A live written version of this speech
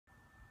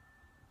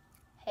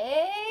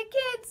Hey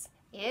kids,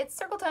 it's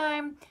circle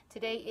time.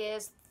 Today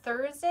is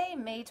Thursday,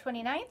 May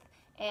 29th,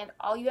 and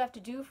all you have to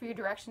do for your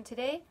direction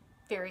today,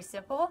 very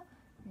simple,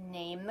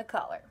 name the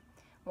color.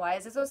 Why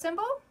is it so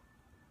simple?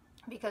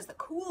 Because the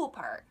cool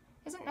part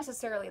isn't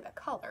necessarily the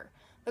color.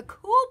 The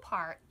cool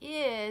part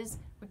is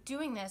we're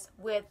doing this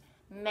with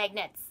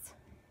magnets.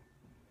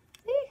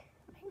 See?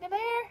 Magnet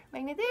there,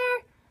 magnet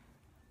there,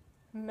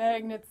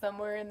 magnet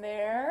somewhere in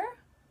there.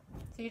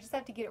 So you just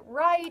have to get it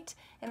right,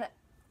 and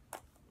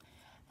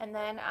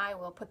then I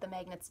will put the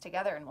magnets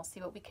together and we'll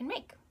see what we can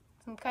make.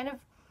 Some kind of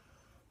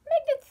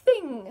magnet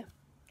thing.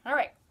 All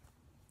right,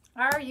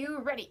 are you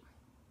ready?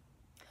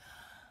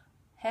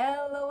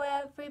 Hello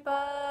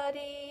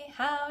everybody,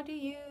 how do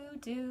you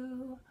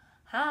do?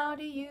 How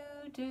do you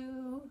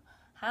do?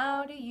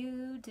 How do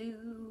you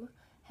do?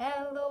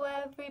 Hello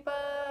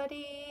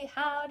everybody,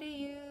 how do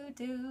you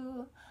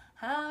do?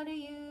 How do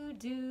you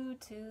do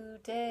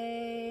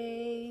today?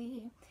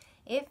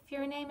 If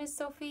your name is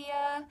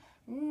Sophia,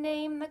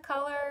 name the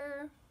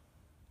color.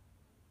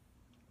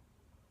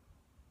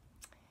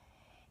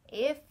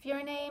 If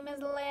your name is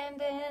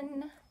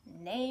Landon,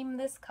 name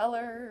this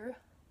color.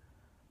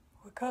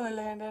 What color,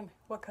 Landon?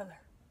 What color?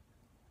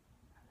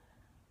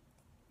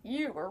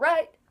 You were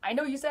right. I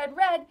know you said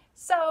red,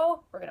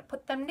 so we're gonna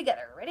put them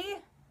together. Ready?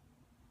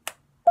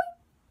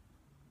 Boing.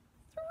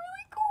 It's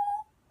really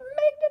cool.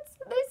 Magnets,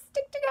 they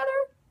stick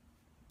together.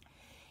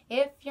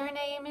 If your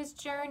name is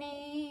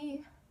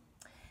Journey,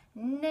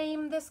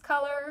 name this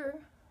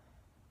color.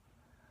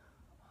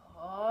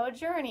 Oh,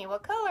 Journey,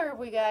 what color have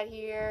we got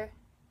here?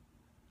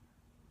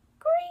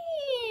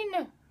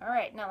 Green. All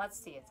right, now let's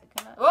see. Is it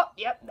gonna? Oh,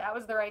 yep, that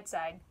was the right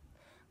side.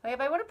 Like if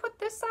I would have put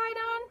this side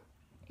on,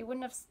 it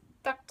wouldn't have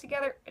stuck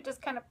together. It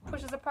just kind of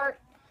pushes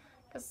apart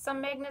because some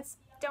magnets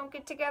don't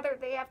get together.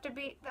 They have to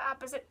be the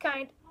opposite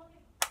kind.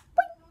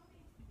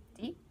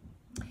 See?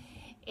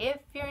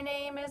 If your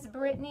name is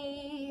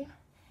Brittany,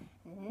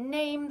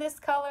 name this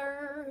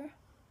color.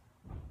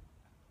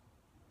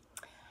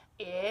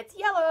 It's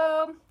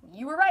yellow.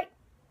 You were right.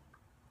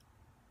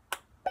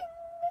 Bing.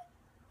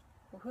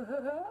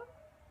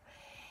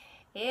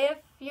 If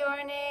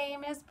your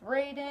name is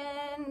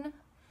Brayden,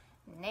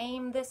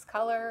 name this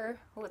color.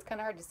 Oh, it's kind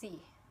of hard to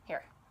see.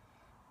 Here.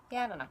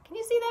 Yeah, I don't know. Can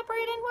you see that,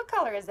 Brayden? What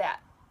color is that?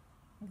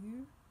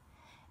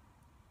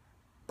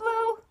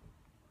 Blue.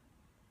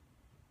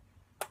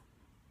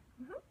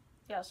 Blue.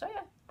 Yeah, I'll show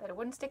you. That it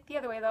wouldn't stick the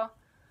other way, though.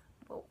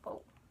 Whoa,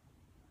 whoa.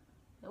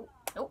 Nope,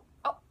 nope.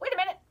 Oh, wait a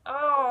minute.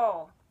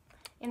 Oh.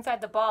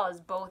 Inside the ball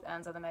is both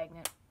ends of the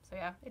magnet. So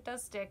yeah, it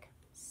does stick.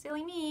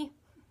 Silly me.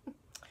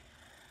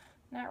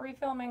 Not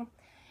refilming.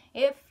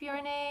 If your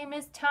name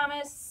is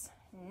Thomas,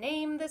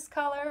 name this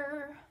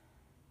color.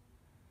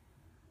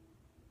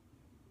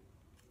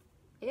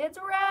 It's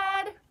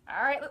red.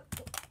 All right, look,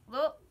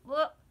 look,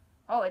 look.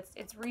 Oh,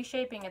 it's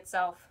reshaping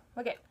itself.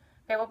 Look at.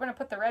 Okay, we're gonna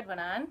put the red one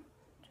on. I'm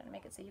trying to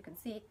make it so you can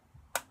see.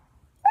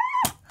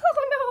 Ah!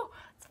 Oh no,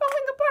 it's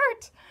falling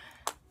apart.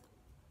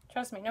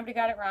 Trust me, nobody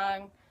got it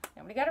wrong.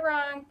 Nobody got it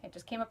wrong. It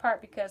just came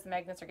apart because the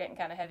magnets are getting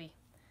kind of heavy.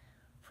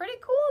 Pretty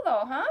cool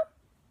though, huh?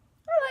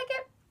 I like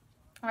it.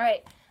 All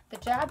right, the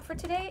job for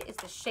today is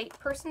the shape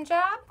person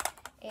job.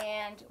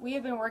 And we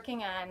have been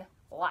working on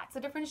lots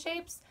of different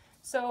shapes.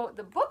 So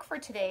the book for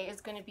today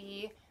is going to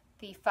be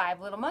the 5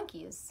 Little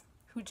Monkeys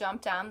who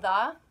jumped on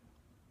the...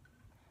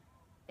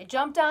 They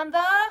jumped on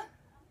the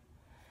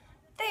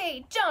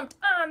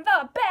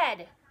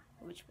bed,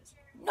 which was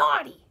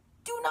naughty.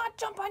 Do not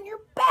jump on your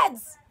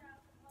beds.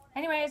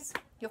 Anyways,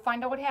 you'll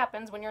find out what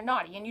happens when you're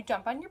naughty and you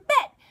jump on your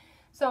bed.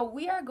 So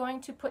we are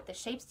going to put the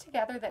shapes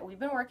together that we've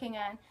been working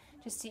on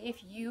to see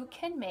if you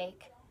can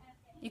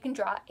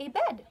draw a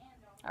bed.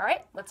 All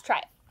right, let's try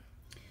it.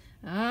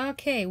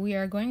 Okay, we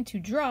are going to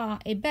draw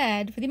a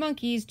bed for the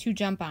monkeys to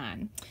jump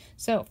on.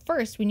 So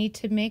first we need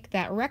to make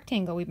that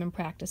rectangle we've been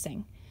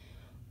practicing.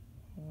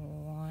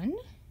 1,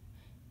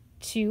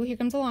 2, here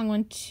comes a long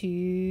one, 2,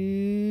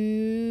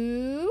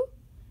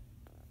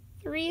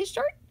 3 is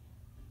short,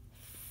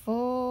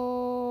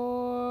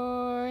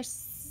 4,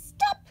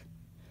 stop.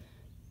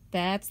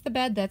 That's the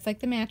bed. That's like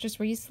the mattress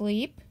where you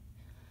sleep.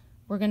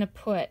 We're going to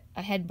put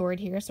a headboard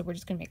here, so we're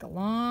just going to make a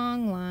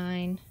long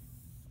line.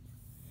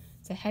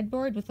 It's a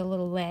headboard with a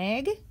little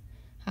leg.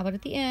 How about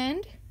at the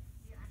end?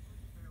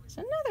 It's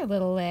another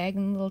little leg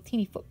and a little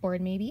teeny footboard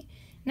maybe.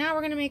 Now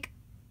we're going to make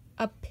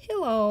a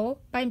pillow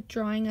by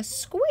drawing a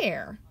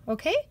square,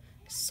 okay?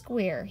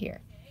 Square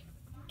here.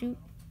 Doot,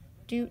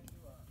 doot,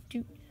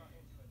 doot,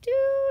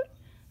 doot.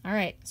 All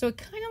right, so it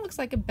kind of looks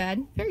like a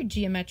bed, very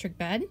geometric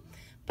bed,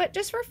 but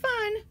just for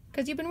fun,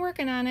 because you've been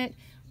working on it,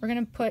 we're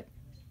going to put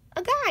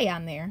a guy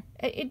on there.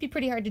 It'd be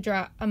pretty hard to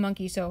draw a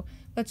monkey, so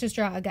let's just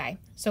draw a guy.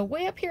 So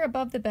way up here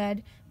above the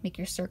bed, make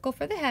your circle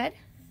for the head,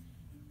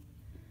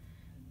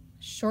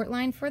 short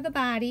line for the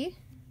body,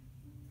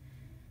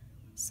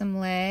 some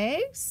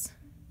legs,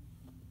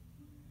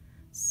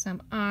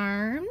 some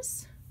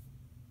arms,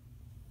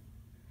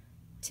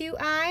 2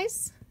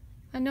 eyes,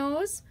 a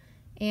nose,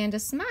 and a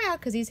smile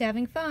because he's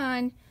having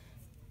fun,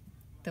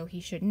 though he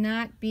should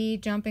not be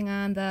jumping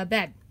on the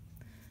bed.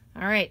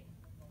 All right.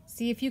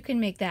 See if you can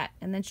make that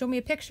and then show me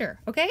a picture.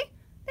 Okay?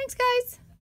 Thanks, guys.